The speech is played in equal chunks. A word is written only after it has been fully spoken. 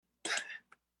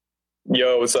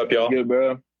Yo, what's up, y'all? Good,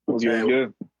 bro. What's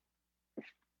good?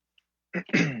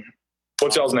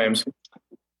 What's y'all's names?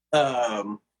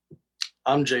 Um,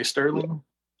 I'm Jay Sterling.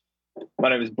 My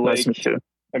name is Nice Blake. to meet you.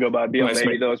 I go by BL Nice to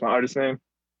Baby, meet though. It's my artist name.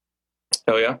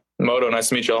 Hell yeah. Modo, nice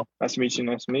to meet y'all. Nice to meet you.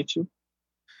 Nice to meet you.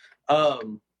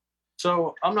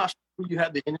 So I'm not sure who you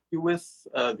had the interview with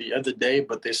the other day,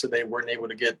 but they said they weren't able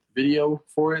to get video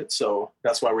for it, so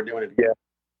that's why we're doing it again.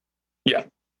 Yeah.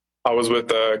 I was with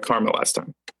Karma last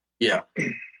time. Yeah.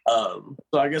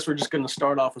 So I guess we're just going to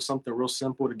start off with something real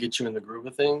simple to get you in the groove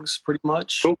of things, pretty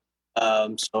much. Cool.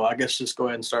 So I guess just go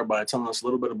ahead and start by telling us a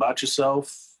little bit about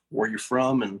yourself, where you're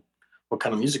from, and what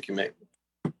kind of music you make.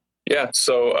 Yeah,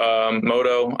 so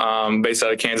Modo, based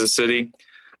out of Kansas City.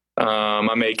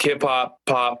 I make hip hop,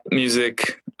 pop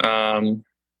music, kind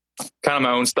of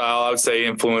my own style. I would say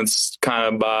influenced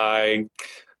kind of by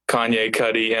Kanye,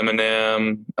 Cudi,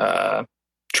 Eminem,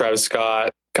 Travis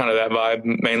Scott, kind of that vibe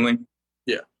mainly.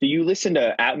 Yeah. Do you listen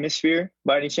to Atmosphere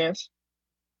by any chance?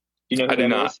 Do you know who I do that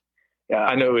not. is? Yeah.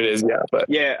 I know who it is, yeah, but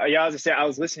Yeah, I was just saying, I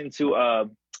was listening to, I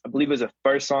believe it was the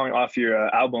first song off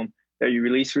your album that you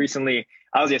released recently.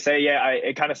 I was gonna say,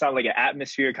 it kind of sounded like an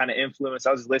Atmosphere kind of influence.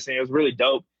 I was just listening. It was really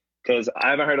dope because I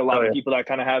haven't heard a lot of people that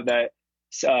kind of have that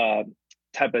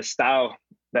type of style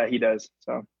that he does.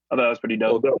 So I thought that was pretty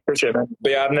dope. Well, appreciate it, man.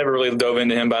 But yeah, I've never really dove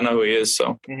into him, but I know who he is.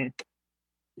 So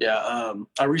Yeah,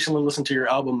 I recently listened to your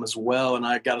album as well, and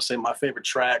I gotta say my favorite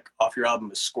track off your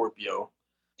album is Scorpio.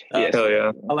 Hell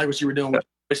yeah. I like what you were doing with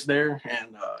your voice there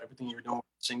and everything you were doing with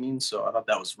singing, so I thought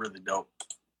that was really dope.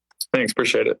 Thanks,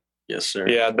 appreciate it. Yes, sir.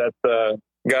 Yeah, that's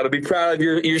got to be proud of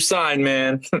your sign,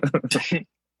 man.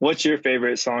 What's your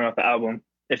favorite song off the album,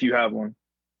 if you have one?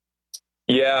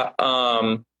 Yeah,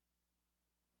 I'd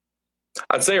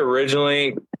say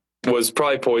originally was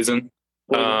probably Poison,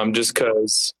 just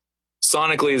because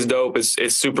sonically is dope.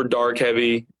 It's super dark,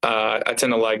 heavy. I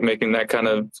tend to like making that kind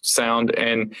of sound,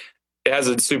 and it has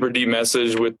a super deep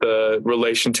message with the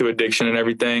relation to addiction and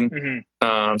everything.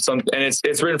 And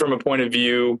it's written from a point of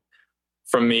view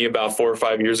from me about 4 or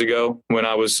 5 years ago when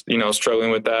I was,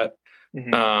 struggling with that.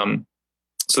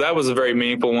 So that was a very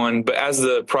meaningful one. But as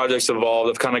the projects evolved,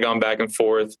 I've kind of gone back and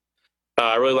forth.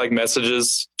 I really like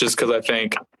Messages just because I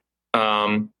think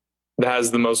that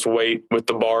has the most weight with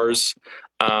the bars.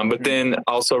 But then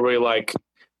also really like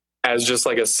as just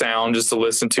like a sound just to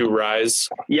listen to, Rise.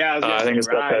 Yeah, I think it's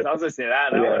Rise. I was listening to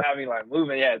that. That one had me like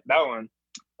moving. Yeah, that one.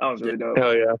 That was really dope.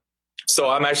 Hell yeah. So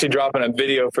I'm actually dropping a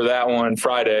video for that one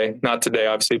Friday. Not today,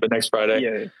 obviously, but next Friday.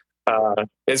 Yeah.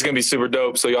 It's going to be super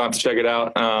dope, so you'll have to check it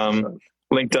out.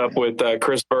 Linked up with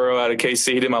Chris Burrow out of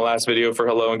KC. He did my last video for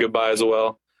Hello and Goodbye as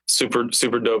well. Super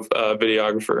dope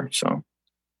videographer. So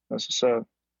that's what's up.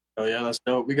 Oh, yeah, that's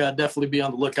dope. We got to definitely be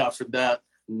on the lookout for that,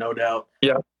 no doubt.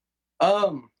 Yeah.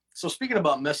 So speaking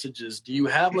about messages, do you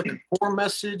have like a core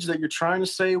message that you're trying to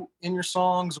say in your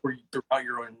songs or throughout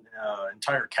your own,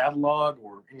 entire catalog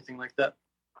or anything like that?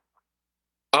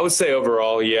 I would say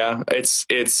overall, yeah. It's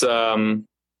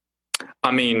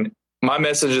I mean, my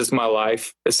message is my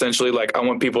life, essentially. Like I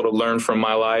want people to learn from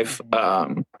my life. I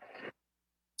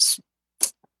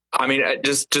mean,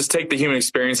 just take the human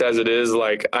experience as it is.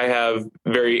 Like I have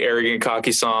very arrogant,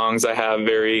 cocky songs. I have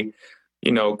very,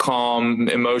 calm,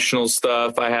 emotional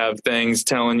stuff. I have things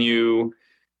telling you,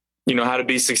 how to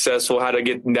be successful, how to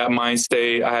get in that mind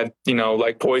state. I had,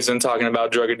 like Poison talking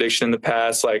about drug addiction in the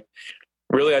past. Like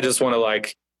really, I just want to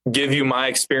like give you my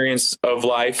experience of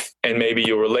life and maybe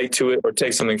you'll relate to it or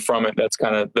take something from it. That's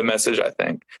kind of the message, I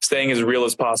think. Staying as real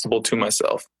as possible to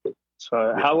myself.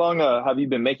 So how long have you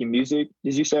been making music,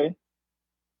 did you say?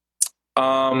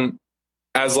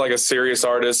 As like a serious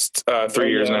artist, 3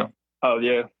 years now. Oh,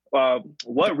 yeah.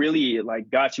 What really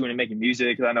like got you into making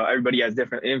music? Because I know everybody has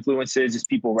different influences, just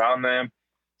people around them.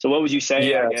 So what would you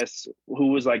say, I guess, who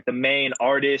was like the main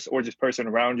artist or just person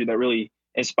around you that really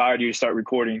inspired you to start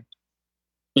recording?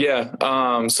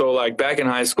 Yeah. So like back in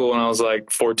high school when I was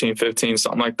like 14, 15,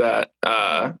 something like that,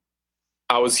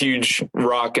 I was huge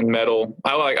rock and metal.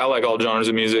 I like all genres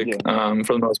of music,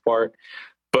 for the most part.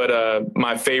 But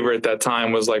my favorite at that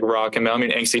time was like rock and metal. I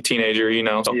mean, angsty teenager,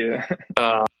 So,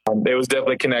 it was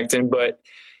definitely connecting. But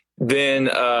then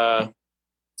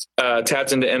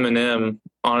tapped into Eminem,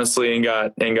 honestly, and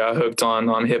got hooked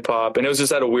on hip hop. And it was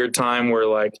just at a weird time where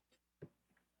like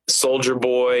Soldier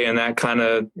Boy and that kind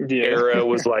of era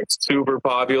was like super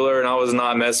popular, and I was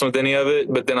not messing with any of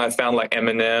it. But then I found like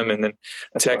Eminem and then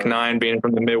Tech Nine being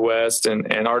from the Midwest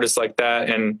and artists like that,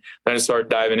 and then I started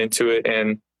diving into it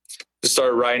and just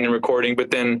started writing and recording. But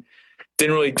then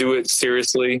didn't really do it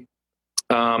seriously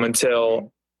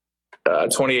until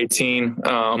 2018,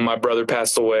 my brother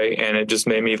passed away, and it just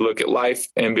made me look at life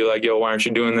and be like, yo, why aren't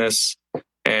you doing this?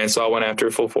 And so I went after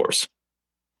it full force.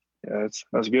 Yeah,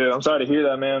 that's good. I'm sorry to hear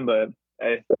that, man, but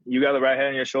hey, you got the right head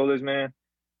on your shoulders, man.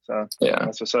 So Yeah,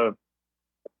 that's what's up.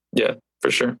 Yeah,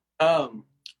 for sure.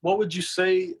 What would you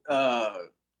say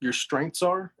your strengths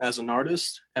are as an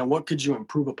artist, and what could you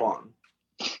improve upon?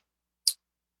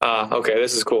 Okay,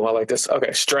 this is cool. I like this.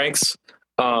 Okay, strengths,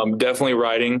 definitely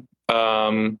writing,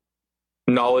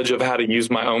 knowledge of how to use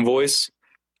my own voice.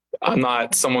 I'm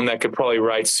not someone that could probably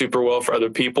write super well for other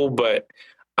people, but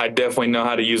I definitely know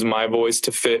how to use my voice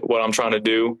to fit what I'm trying to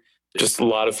do. Just a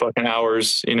lot of fucking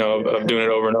hours, of doing it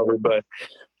over and over. But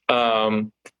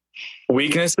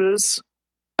weaknesses,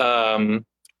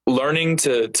 learning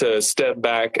to step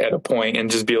back at a point and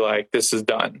just be like, this is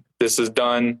done. This is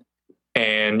done.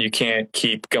 And you can't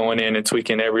keep going in and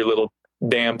tweaking every little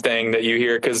damn thing that you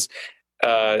hear, because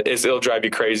it'll drive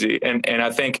you crazy. And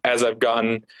I think as I've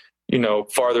gotten,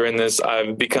 farther in this,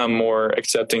 I've become more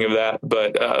accepting of that.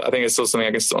 But I think it's still something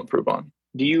I can still improve on.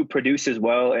 Do you produce as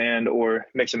well and or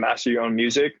mix and master your own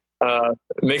music?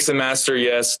 Mix and master,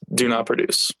 yes. Do not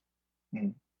produce.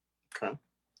 Okay.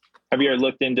 Have you ever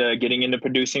looked into getting into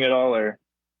producing at all, or?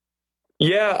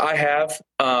 Yeah, I have.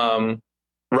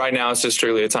 Right now, it's just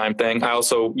strictly a time thing. I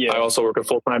also work a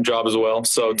full-time job as well.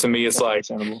 So to me, it's like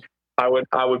I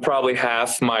would probably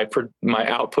half my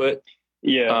output.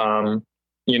 Yeah.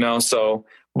 So,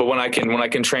 but when I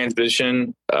can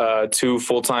transition to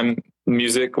full-time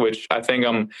music, which I think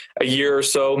I'm a year or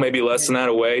so, maybe less than that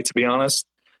away, to be honest.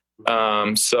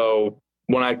 So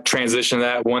when I transition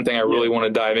that, one thing I really want to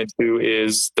dive into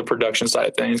is the production side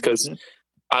of things, because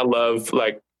I love,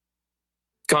 like,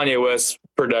 Kanye West's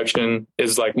production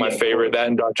is like my favorite, that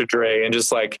and Dr. Dre, and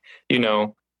just like,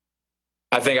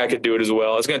 I think I could do it as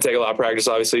well. It's going to take a lot of practice,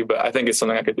 obviously, but I think it's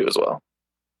something I could do as well.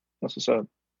 That's what's up.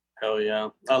 Hell yeah.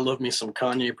 I love me some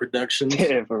Kanye productions.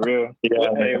 Yeah, for real. Yeah.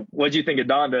 Hey, what'd you think of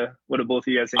Donda? What did both of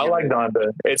you guys think? I like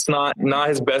Donda. It's not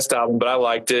his best album, but I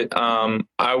liked it.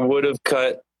 I would have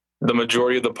cut the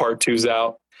majority of the part twos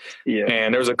out. Yeah.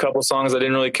 And there was a couple songs I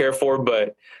didn't really care for,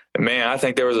 but man, I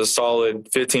think there was a solid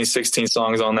 15, 16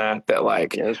 songs on that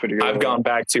like that's pretty good. I've gone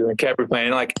back to and kept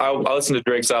replaying. Like I listened to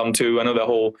Drake's album too. I know that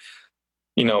whole,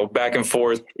 back and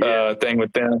forth thing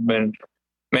with them. And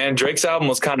man, Drake's album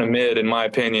was kind of mid in my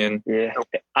opinion. Yeah,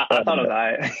 I thought of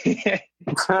that.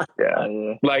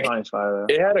 Yeah, like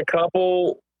it had a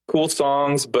couple cool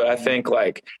songs, but I think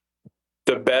like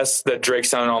the best that Drake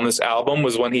sounded on this album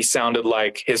was when he sounded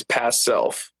like his past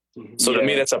self. So to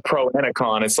me, that's a pro and a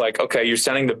con. It's like, okay, you're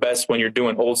sounding the best when you're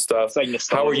doing old stuff. Like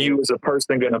how are you as a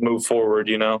person going to move forward?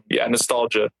 Yeah,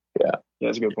 nostalgia. Yeah,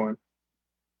 that's a good point.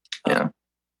 Yeah.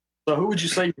 So who would you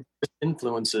say your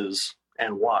influences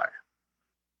and why?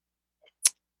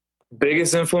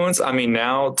 Biggest influence? I mean,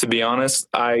 now, to be honest,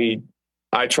 I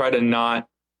try to not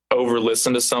over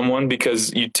listen to someone,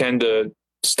 because you tend to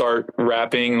start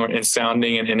rapping and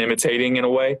sounding and imitating in a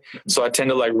way. So I tend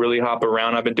to like really hop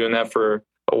around. I've been doing that for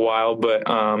a while, but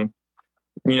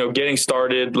getting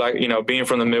started, like, being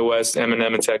from the Midwest,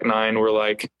 Eminem and Tech Nine were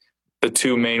like the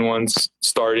two main ones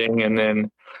starting. And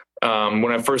then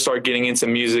when I first started getting into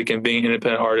music and being an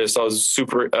independent artist, I was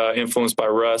super influenced by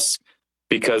Russ,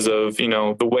 because of,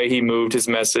 the way he moved his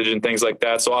message and things like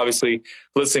that. So obviously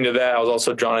listening to that, I was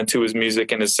also drawn into his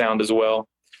music and his sound as well.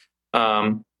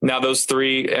 Now those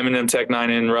three, Eminem, Tech Nine,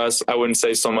 and Russ, I wouldn't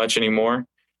say so much anymore.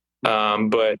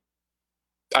 But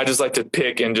I just like to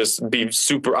pick and just be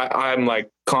super, I'm like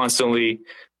constantly,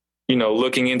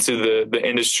 looking into the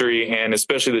industry and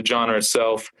especially the genre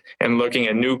itself, and looking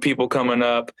at new people coming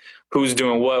up, who's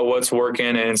doing what's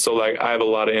working. And so like, I have a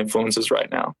lot of influences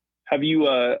right now. Have you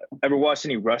ever watched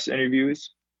any Russ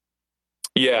interviews?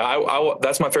 Yeah, I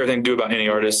that's my favorite thing to do about any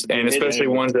artist, and especially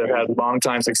ones that have had long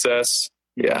time success.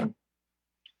 Yeah.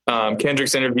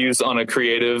 Kendrick's interviews on a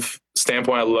creative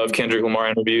standpoint. I love Kendrick Lamar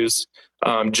interviews.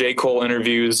 J. Cole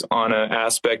interviews on an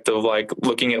aspect of like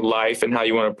looking at life and how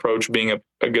you want to approach being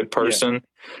a good person.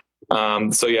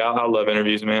 So yeah, I love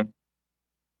interviews, man.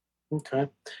 Okay.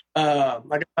 I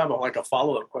have a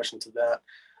follow-up question to that.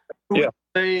 Who would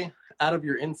say, out of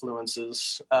your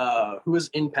influences, who has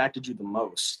impacted you the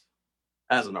most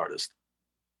as an artist?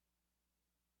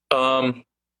 Probably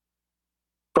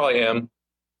him.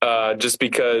 Just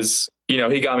because,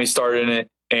 he got me started in it,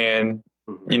 and,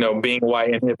 being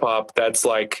white in hip hop, that's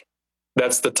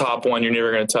the top one you're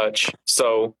never going to touch.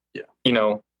 So,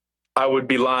 I would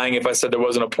be lying if I said there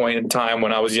wasn't a point in time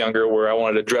when I was younger where I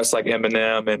wanted to dress like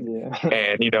Eminem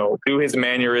and do his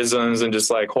mannerisms and just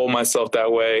like hold myself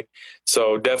that way.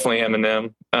 So definitely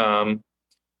Eminem.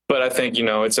 But I think,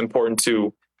 it's important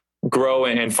to grow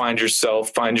and find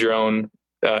yourself, find your own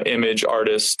image,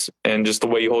 artist, and just the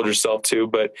way you hold yourself too.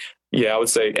 But yeah, I would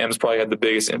say M's probably had the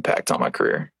biggest impact on my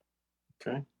career.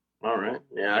 Okay. All right.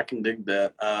 Yeah, I can dig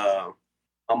that.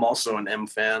 I'm also an M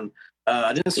fan.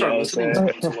 I didn't start listening to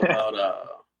it until about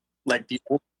like the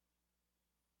old,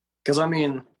 because I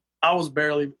mean I was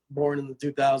barely born in the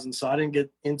 2000s, so I didn't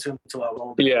get into him until I was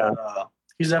older. Yeah, but,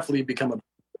 he's definitely become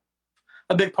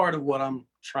a big part of what I'm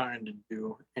trying to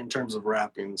do in terms of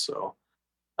rapping. So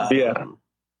yeah.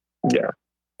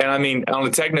 And I mean, on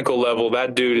a technical level,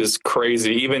 that dude is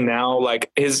crazy. Even now,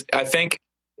 like I think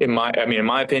in my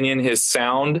opinion, his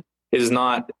sound is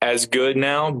not as good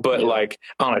now, but like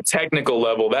on a technical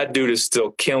level, that dude is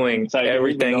still killing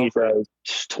everything he does.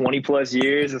 20 plus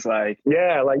years. It's like,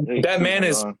 yeah, like that man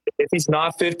is, if he's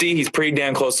not 50, he's pretty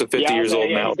damn close to 50 years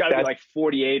old now. He's got to be like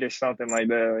 48 or something like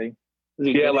that.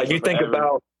 Like you think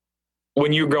about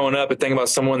when you're growing up and think about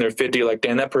someone they're 50, like,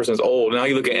 damn, that person's old. Now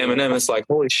you look at Eminem, it's like,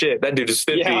 holy shit, that dude is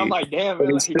 50. Yeah, I'm like, damn, but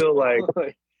he's still like,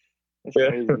 that's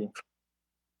crazy.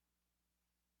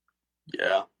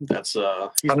 Yeah, that's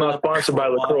I'm not sponsored by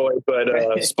LaCroix,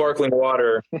 but sparkling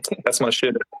water, that's my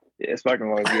shit. Yeah,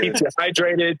 sparkling water keeps you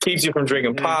hydrated, keeps you from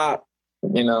drinking pop.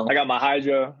 You know, I got my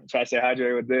hydro. I try to stay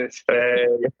hydrated with this. Hey.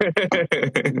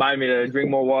 Remind me to drink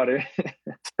more water.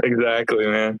 Exactly,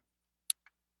 man.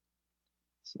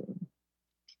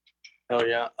 Hell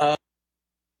yeah.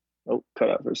 Oh,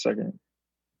 cut out for a second.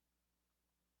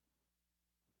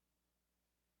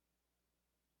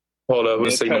 Hold up,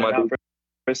 let's signal my dude.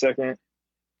 For a second.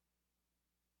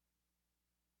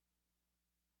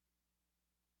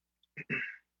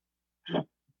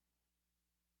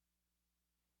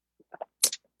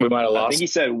 We might have lost. I think he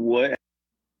said what?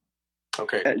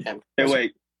 Okay. Hey,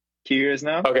 wait. Can you hear us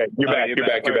now? Okay, you're back. You're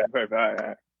back. Perfect. All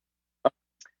right.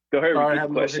 Go ahead. Repeat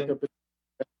the question.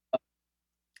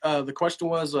 The question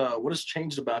was, what has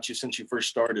changed about you since you first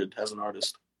started as an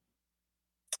artist?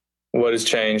 What has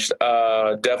changed?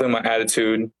 Definitely my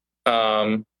attitude.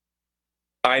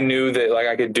 I knew that like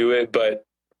I could do it, but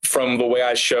from the way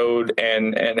I showed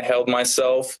and held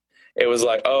myself, it was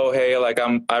like, oh, hey, like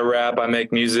I rap, I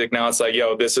make music. Now it's like,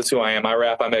 yo, this is who I am. I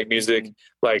rap, I make music.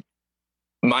 Like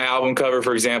my album cover,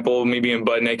 for example, me being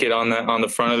butt naked on the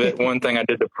front of it. One thing I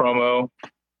did the promo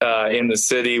in the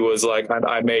city was like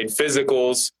I made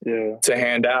physicals to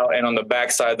hand out, and on the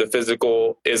back side of the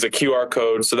physical is a QR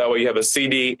code, so that way you have a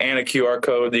CD and a QR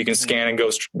code that you can scan and go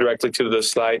directly to the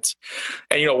sites.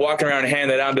 And walking around and handing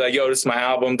that out and be like, yo, this is my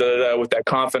album, with that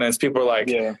confidence. People are like,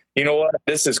 you know what,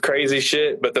 this is crazy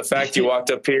shit, but the fact you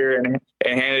walked up here and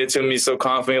handed it to me so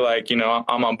confidently, like,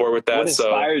 I'm on board with that. What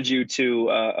inspired you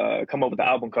to come up with the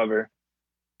album cover?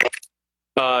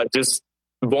 Just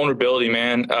vulnerability,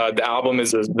 man. The album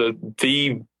is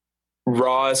the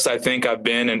rawest I think I've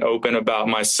been and open about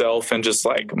myself and just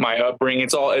like my upbringing.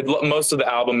 Most of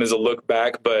the album is a look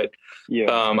back, but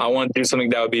I want to do something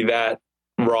that would be that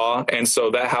raw. And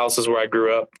so that house is where I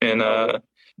grew up in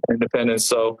Independence.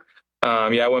 So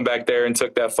I went back there and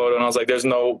took that photo, and I was like, there's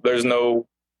no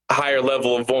higher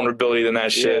level of vulnerability than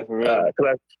that shit.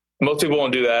 Most people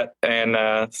won't do that. And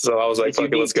so I was like,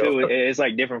 fuck it, let's go. It's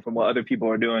like different from what other people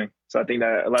are doing. So I think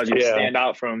that allows you to stand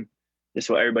out from just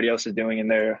what everybody else is doing in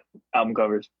their album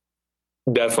covers.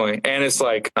 Definitely. And it's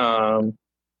like,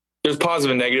 there's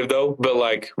positive and negative though, but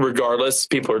like regardless,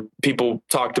 people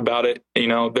talked about it.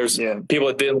 There's people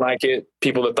that didn't like it,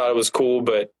 people that thought it was cool,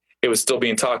 but it was still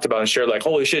being talked about and shared. Like,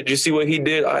 holy shit, did you see what he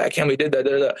did? I can't believe he did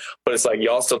that. But it's like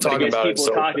y'all still talking about it.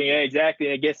 People talking, exactly.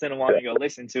 And it gets them wanting to go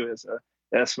listen to it. So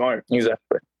that's smart.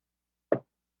 Exactly.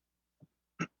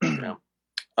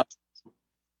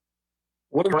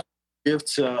 What advice would you give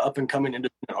to up and coming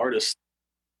independent artists?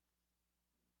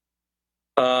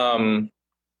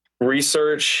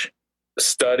 Research,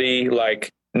 study,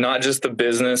 like not just the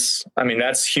business. I mean,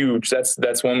 that's huge. That's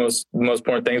one of the most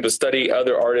important things, but study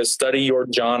other artists, study your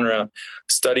genre,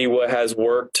 study what has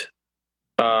worked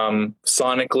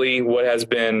sonically, what has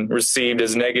been received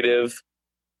as negative.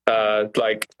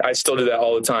 Like I still do that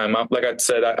all the time. Like I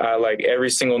said, I like every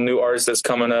single new artist that's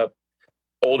coming up,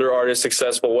 older artist,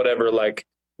 successful, whatever, like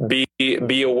be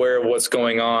aware of what's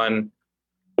going on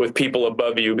with people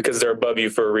above you because they're above you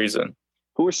for a reason.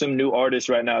 Who are some new artists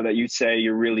right now that you'd say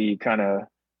you're really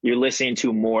you're listening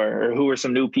to more, or who are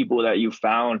some new people that you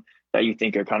found that you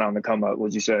think are kind of on the come up?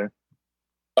 Would you say?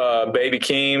 Baby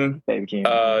Keem,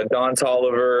 Don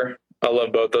Toliver. I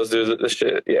love both those dudes. This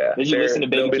shit, yeah. Did you listen to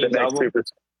Baby Keem's album?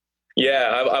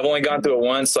 Yeah, I've only gone through it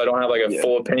once, so I don't have like a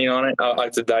full opinion on it. I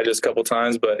like to digest a couple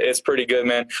times, but it's pretty good,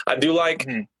 man. I do like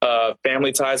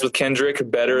Family Ties with Kendrick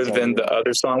better than the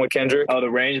other song with Kendrick. Oh, the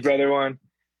Range Brother one?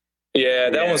 Yeah,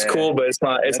 that one's cool, but it's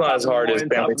not as hard as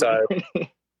Family Ties.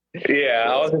 Yeah,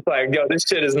 I was just like, yo, this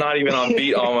shit is not even on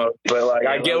beat almost, but like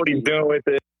I get what he's doing with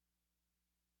it.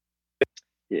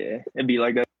 Yeah, it'd be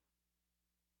like that.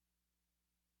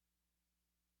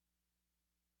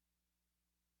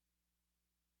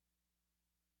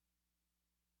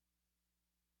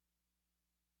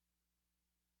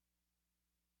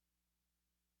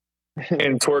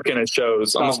 And twerking at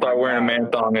shows. I'm gonna start wearing a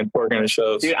man thong and twerking at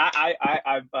shows. Dude,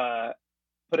 I've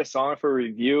put a song for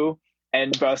review,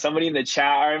 and bro, somebody in the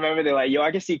chat, I remember they're like, "Yo,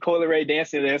 I can see Coyle Ray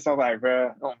dancing there." So I'm like,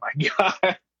 bro, oh my god.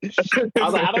 I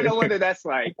was like, I don't know whether that's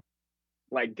like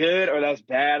good or that's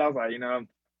bad. I was like,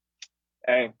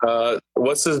 hey.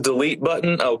 What's his delete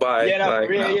button? Oh, bye. Yeah, no,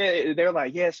 no. Yeah. They're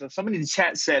like, yeah. So somebody in the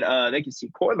chat said they can see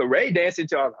Coyle Ray dancing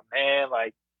too. I was like, man,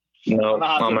 like, no,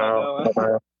 I'm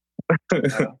out.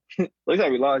 Looks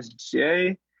like we lost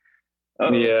Jay.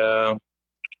 Yeah.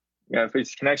 Yeah,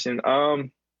 fix connection.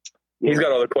 He's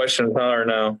got other questions, huh, or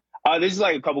no? This is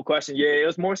like a couple questions. Yeah, it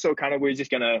was more so kind of we're just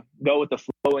gonna go with the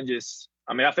flow and just.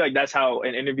 I mean, I feel like that's how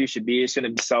an interview should be. It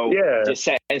shouldn't be so just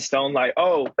set in stone. Like,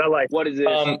 what is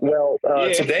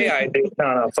this? Today I did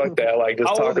kind of fuck that. Like,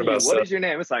 just talk about stuff. What is your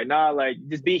name? It's like, nah, like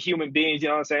just be human beings. You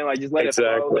know what I'm saying? Like, just let it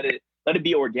flow. Let it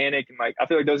be organic. And like, I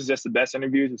feel like those are just the best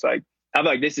interviews. It's like I feel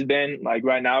like this has been like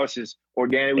right now. It's just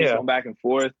organic. We're just going back and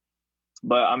forth.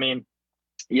 But I mean,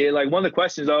 yeah, like one of the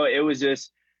questions though, it was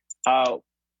just,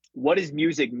 what does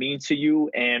music mean to you,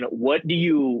 and what do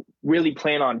you really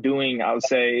plan on doing? I would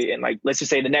say, and like, let's just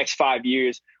say the next 5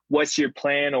 years, what's your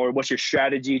plan or what's your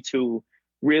strategy to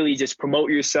really just promote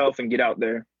yourself and get out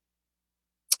there?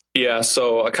 Yeah,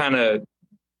 so I kind of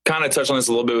touched on this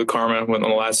a little bit with Carmen on the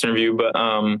last interview, but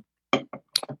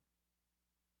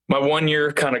my 1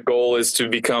 year kind of goal is to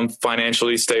become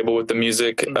financially stable with the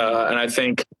music, and I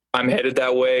think I'm headed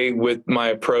that way with my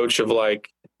approach of like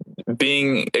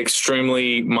being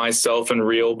extremely myself and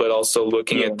real, but also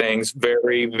looking at things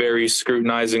very, very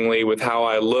scrutinizingly with how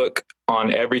I look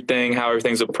on everything, how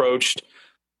everything's approached.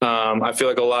 I feel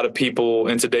like a lot of people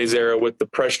in today's era with the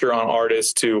pressure on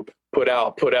artists to put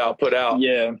out.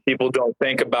 Yeah. People don't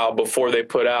think about before they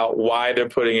put out, why they're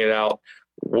putting it out,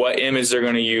 what image they're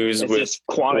going to use. It's just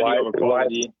quantity over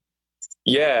quality.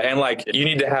 Yeah. And like, you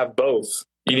need to have both.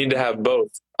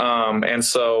 And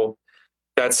so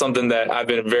that's something that I've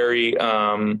been very,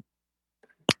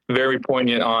 very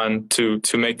poignant on to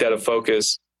make that a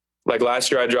focus. Like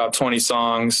last year I dropped 20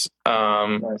 songs.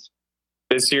 Nice.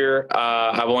 This year,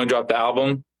 I've only dropped the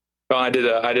album. Well, I did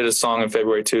a song in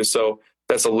February too. So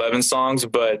that's 11 songs,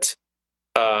 but,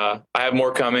 I have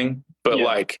more coming, but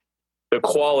like the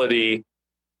quality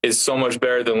is so much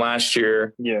better than last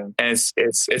year. Yeah. And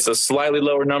it's a slightly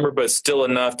lower number, but still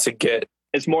enough to get.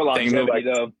 It's more longevity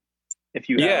though. If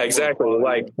you exactly.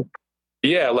 Like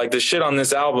the shit on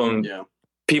this album,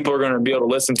 people are going to be able to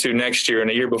listen to next year and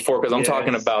a year before. Cause I'm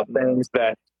talking about things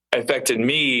that affected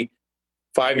me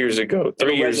 5 years ago,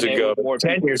 3 years ago,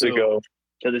 10 years ago.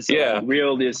 Cause it's like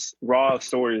real, this raw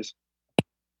stories.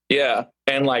 Yeah.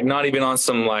 And like, not even on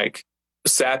some like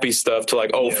sappy stuff to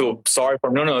like, feel sorry for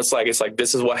him. No, it's like,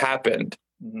 this is what happened.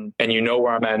 Mm-hmm. And you know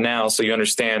where I'm at now. So you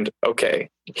understand, okay,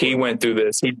 he went through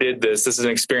this, he did this. This is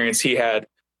an experience he had.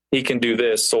 He can do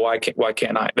this. So why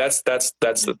can't I? That's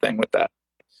the thing with that.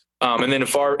 And then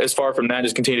as far from that,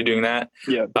 just continue doing that.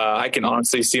 Yeah. I can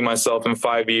honestly see myself in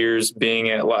 5 years being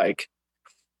at like,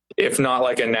 if not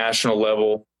like a national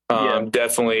level,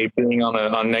 definitely being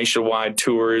on nationwide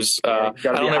tours. I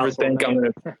don't ever think I'm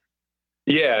going to.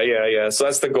 Yeah. So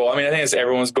that's the goal. I mean, I think it's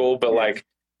everyone's goal, but like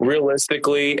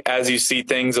realistically, as you see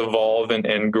things evolve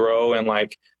and grow and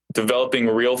like developing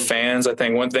real fans, I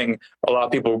think one thing a lot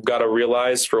of people got to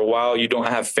realize, for a while, you don't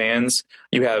have fans,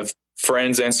 you have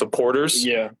friends and supporters.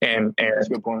 Yeah. And that's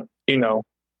a good point.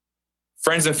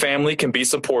 Friends and family can be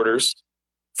supporters.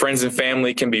 Friends and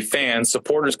family can be fans.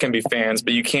 Supporters can be fans,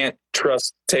 but you can't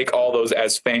take all those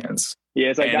as fans. Yeah,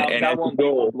 it's like that one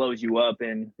blows you up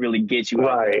and really gets you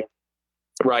out.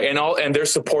 Right. And their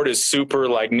support is super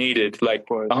like needed, like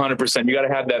 100%. You got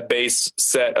to have that base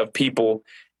set of people,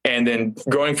 and then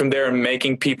growing from there and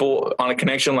making people on a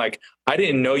connection. Like, I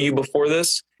didn't know you before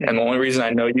this, and the only reason I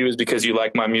know you is because you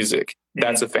like my music.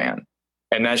 That's a fan.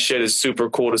 And that shit is super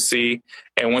cool to see.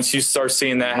 And once you start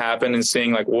seeing that happen and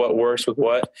seeing like what works with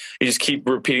what, you just keep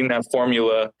repeating that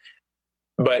formula,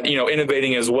 but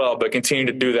innovating as well, but continue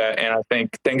to do that. And I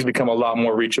think things become a lot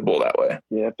more reachable that way.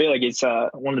 Yeah. I feel like it's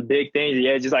one of the big things.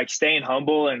 Yeah. Just like staying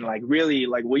humble and like really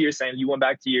like what you're saying, you went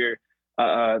back to your,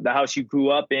 the house you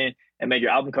grew up in and made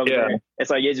your album cover. Yeah. It's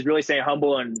like, just really staying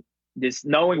humble and just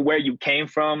knowing where you came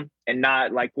from and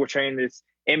not like portraying this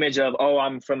image of, oh,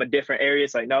 I'm from a different area.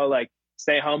 It's like, no, like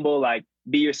stay humble, like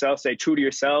be yourself, stay true to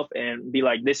yourself, and be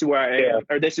like, this is where I am,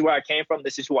 or this is where I came from,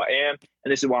 this is who I am,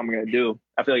 and this is what I'm gonna do.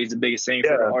 I feel like it's the biggest thing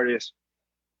for the artist.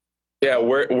 Yeah,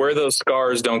 wear those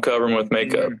scars, don't cover them with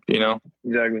makeup, you know?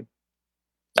 Exactly.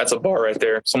 That's a bar right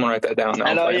there. Someone write that down. No,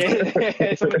 I know,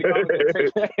 yeah. Somebody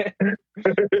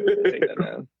take that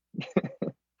down.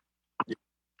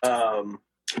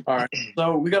 All right.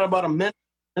 So we got about a minute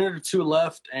or two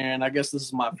left, and I guess this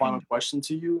is my final question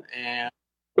to you. And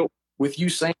with you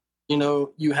saying, you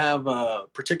know, you have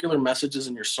particular messages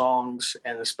in your songs,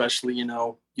 and especially, you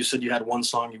know, you said you had one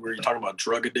song where you're talking about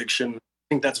drug addiction. I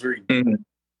think that's very deep.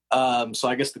 So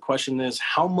I guess the question is,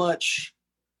 how much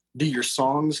do your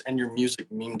songs and your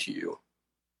music mean to you?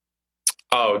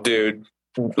 Oh, dude,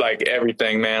 like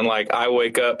everything, man. Like I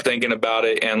wake up thinking about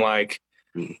it, and like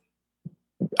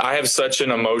I have such an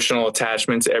emotional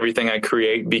attachment to everything I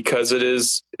create because it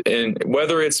is, and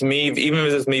whether it's me, even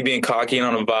if it's me being cocky and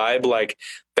on a vibe, like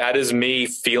that is me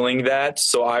feeling that.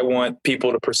 So I want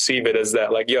people to perceive it as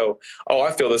that, like, yo, oh,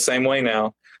 I feel the same way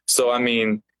now. So, I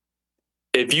mean,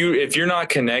 if you're not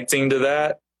connecting to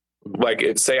that,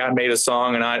 like say I made a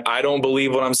song and I don't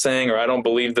believe what I'm saying, or I don't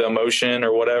believe the emotion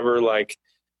or whatever, like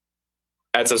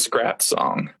that's a scrapped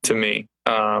song to me.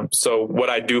 So what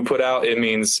I do put out, it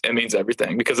means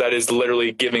everything, because that is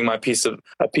literally giving a piece of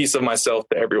myself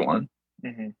to everyone.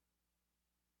 Mm-hmm.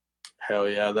 Hell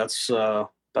yeah. That's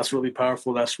really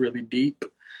powerful. That's really deep.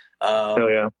 Hell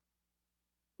yeah.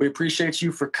 We appreciate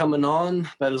you for coming on.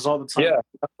 That is all the time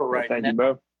for right now. Thank you,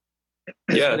 bro.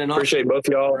 Yeah, appreciate both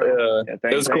of y'all.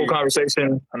 It was a cool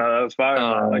conversation. I know, that was fire.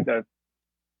 I like that.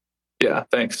 Yeah,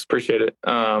 thanks. Appreciate it.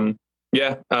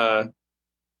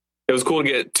 It was cool to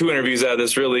get 2 interviews out of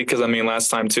this, really, because I mean, last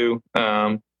time too.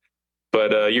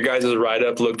 But your guys'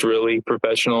 write-up looked really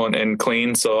professional and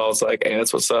clean, so I was like, hey,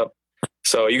 that's what's up.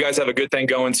 So you guys have a good thing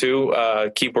going too.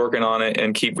 Keep working on it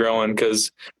and keep growing,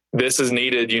 because this is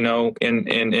needed, you know, in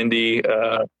indie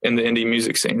in the indie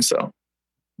music scene. So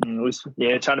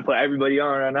trying to put everybody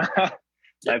on right now.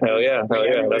 Hell yeah.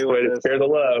 That's the way to share the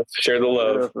love. Share the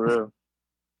love. For real.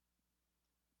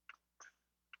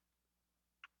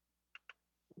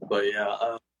 But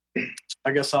yeah,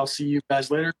 I guess I'll see you guys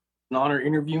later. An honor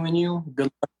interviewing you. Good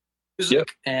luck with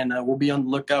music, and we'll be on the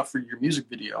lookout for your music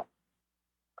video.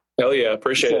 Hell yeah,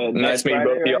 appreciate it. Nice meeting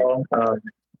both of y'all.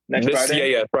 Next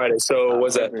Friday? Yeah, Friday. So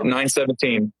was that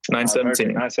 9/17?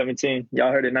 9/17. 9/17.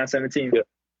 Y'all heard it, 9/17. Yeah.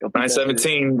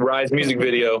 9/17 Rise music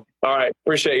video. All right,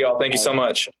 appreciate y'all. Thank you so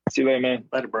much. See you later, man.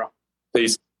 Later, bro.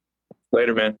 Peace.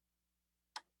 Later, man.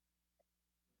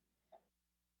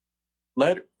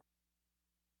 Later.